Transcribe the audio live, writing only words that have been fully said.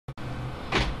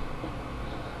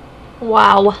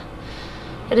Wow,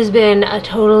 it has been a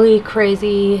totally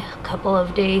crazy couple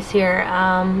of days here.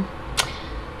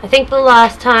 I think the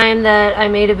last time that I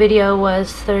made a video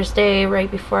was Thursday,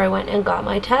 right before I went and got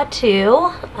my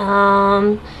tattoo.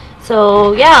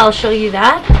 So yeah, I'll show you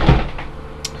that.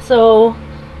 So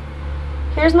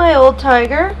here's my old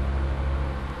tiger,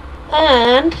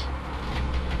 and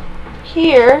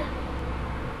here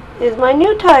is my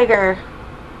new tiger.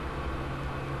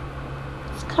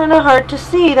 It's kind of hard to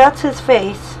see. That's his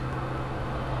face.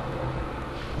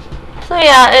 So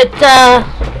yeah,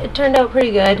 it turned out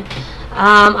pretty good.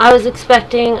 I was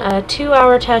expecting a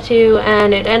 2-hour tattoo,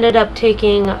 and it ended up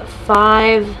taking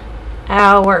 5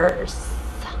 hours.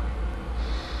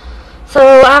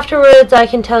 So afterwards, I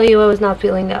can tell you I was not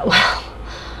feeling that well.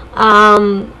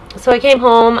 So I came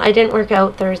home. I didn't work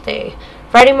out Thursday.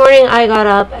 Friday morning, I got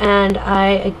up, and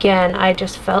I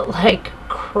just felt like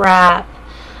crap.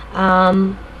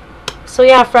 So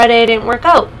yeah, Friday I didn't work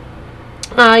out.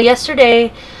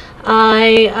 Yesterday,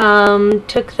 I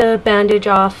took the bandage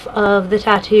off of the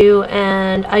tattoo,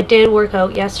 and I did work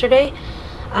out yesterday.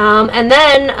 And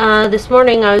then this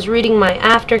morning I was reading my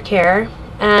aftercare,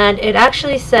 and it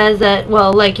actually says that,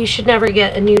 well, like, you should never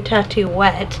get a new tattoo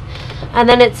wet. And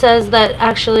then it says that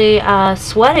actually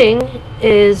sweating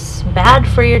is bad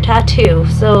for your tattoo,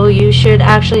 so you should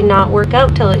actually not work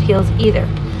out till it heals either.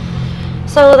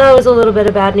 So that was a little bit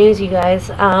of bad news, you guys.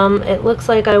 It looks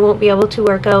like I won't be able to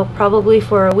work out probably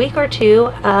for a week or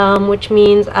two, which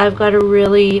means I've got to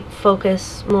really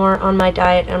focus more on my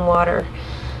diet and water.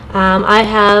 I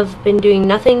have been doing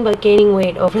nothing but gaining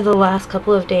weight over the last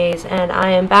couple of days, and I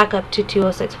am back up to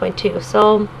 206.2.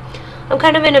 So I'm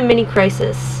kind of in a mini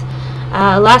crisis.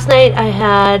 Last night I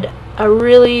had a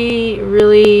really,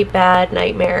 really bad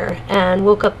nightmare and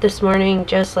woke up this morning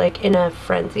just like in a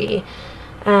frenzy.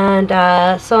 And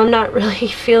so I'm not really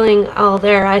feeling all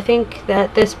there. I think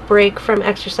that this break from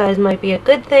exercise might be a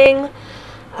good thing.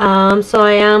 So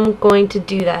I am going to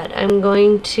do that. I'm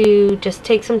going to just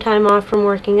take some time off from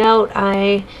working out.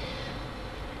 I'm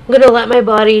going to let my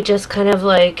body just kind of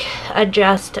like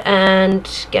adjust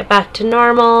and get back to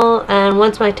normal. And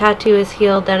once my tattoo is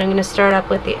healed, then I'm going to start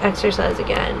up with the exercise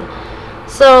again.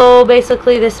 So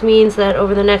basically this means that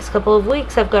over the next couple of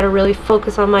weeks I've got to really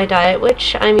focus on my diet,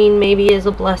 which, I mean, maybe is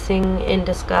a blessing in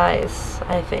disguise,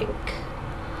 I think.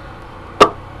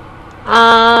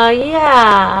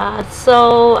 Yeah,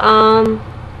 so a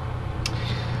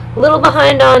little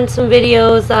behind on some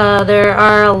videos. There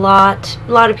are a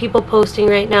lot of people posting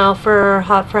right now for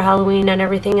Hot for Halloween and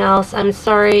everything else. I'm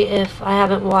sorry if I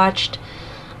haven't watched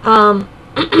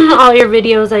all your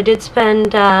videos. I did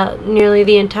spend nearly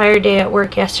the entire day at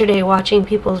work yesterday watching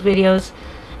people's videos,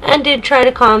 and did try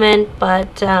to comment,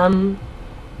 but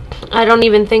I don't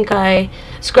even think I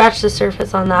scratched the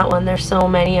surface on that one. There's so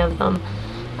many of them.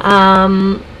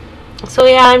 So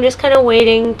yeah, I'm just kind of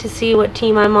waiting to see what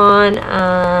team I'm on,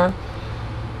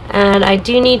 and I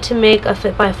do need to make a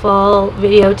Fit by Fall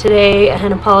video today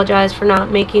and apologize for not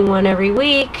making one every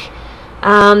week.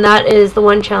 That is the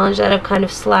one challenge that I've kind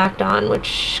of slacked on,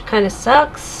 which kind of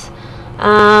sucks.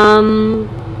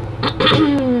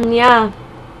 Yeah.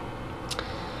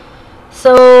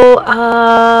 So,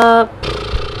 I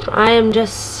am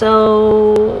just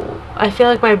so... I feel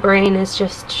like my brain is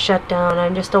just shut down.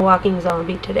 I'm just a walking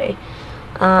zombie today.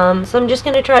 So I'm just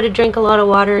going to try to drink a lot of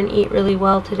water and eat really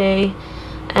well today,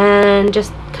 and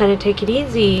just kind of take it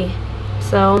easy.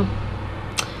 So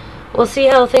we'll see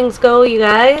how things go, you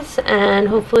guys, and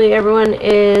hopefully everyone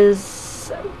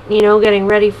is, you know, getting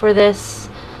ready for this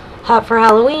Hot for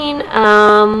Halloween.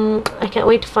 I can't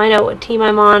wait to find out what team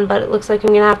I'm on, but it looks like I'm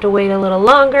going to have to wait a little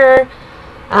longer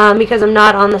because I'm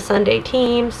not on the Sunday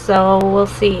team, so we'll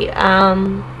see.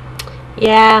 Yeah.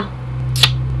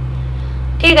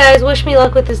 Okay, guys, wish me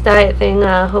luck with this diet thing.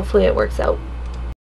 Hopefully it works out.